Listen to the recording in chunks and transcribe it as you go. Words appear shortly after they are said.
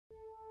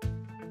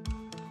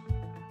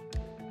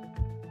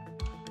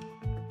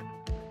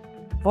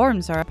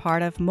Forms are a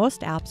part of most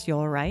apps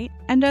you'll write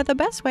and are the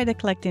best way to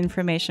collect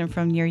information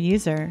from your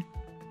user.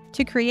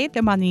 To create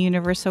them on the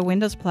Universal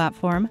Windows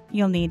platform,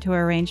 you'll need to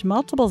arrange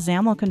multiple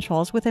SAML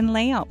controls within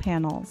layout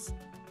panels.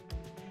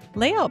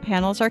 Layout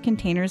panels are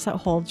containers that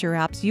hold your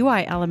app's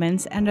UI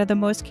elements and are the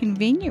most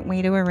convenient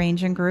way to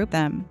arrange and group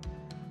them.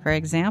 For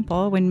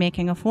example, when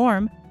making a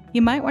form,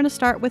 you might want to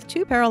start with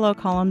 2 parallel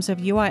columns of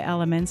UI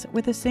elements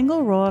with a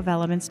single row of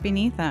elements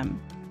beneath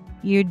them.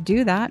 You'd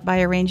do that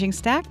by arranging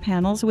stack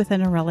panels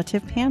within a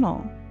relative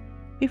panel.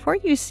 Before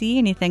you see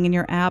anything in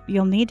your app,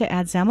 you'll need to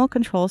add SAML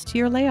controls to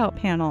your layout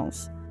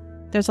panels.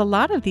 There's a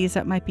lot of these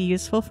that might be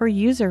useful for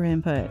user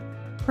input.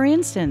 For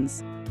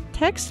instance,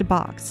 text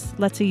box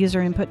lets a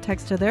user input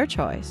text to their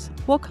choice,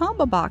 while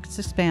combo box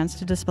expands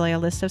to display a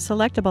list of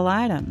selectable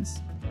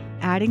items.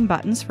 Adding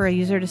buttons for a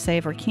user to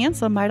save or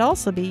cancel might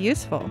also be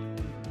useful.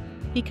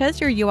 Because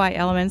your UI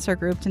elements are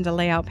grouped into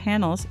layout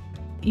panels,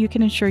 you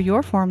can ensure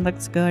your form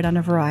looks good on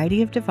a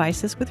variety of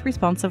devices with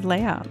responsive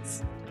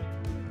layouts.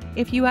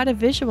 If you add a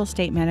visual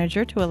state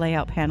manager to a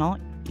layout panel,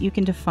 you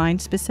can define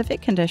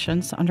specific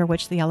conditions under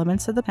which the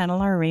elements of the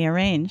panel are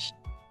rearranged.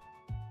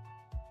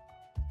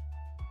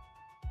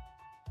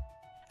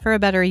 For a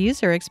better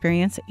user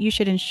experience, you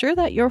should ensure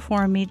that your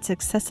form meets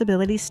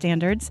accessibility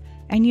standards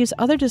and use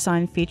other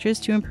design features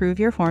to improve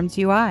your form's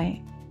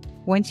UI.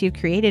 Once you've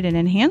created and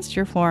enhanced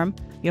your form,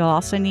 you'll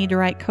also need to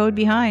write code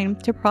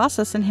behind to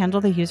process and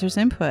handle the user's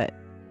input.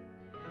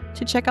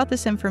 To check out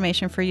this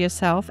information for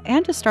yourself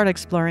and to start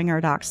exploring our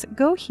docs,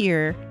 go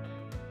here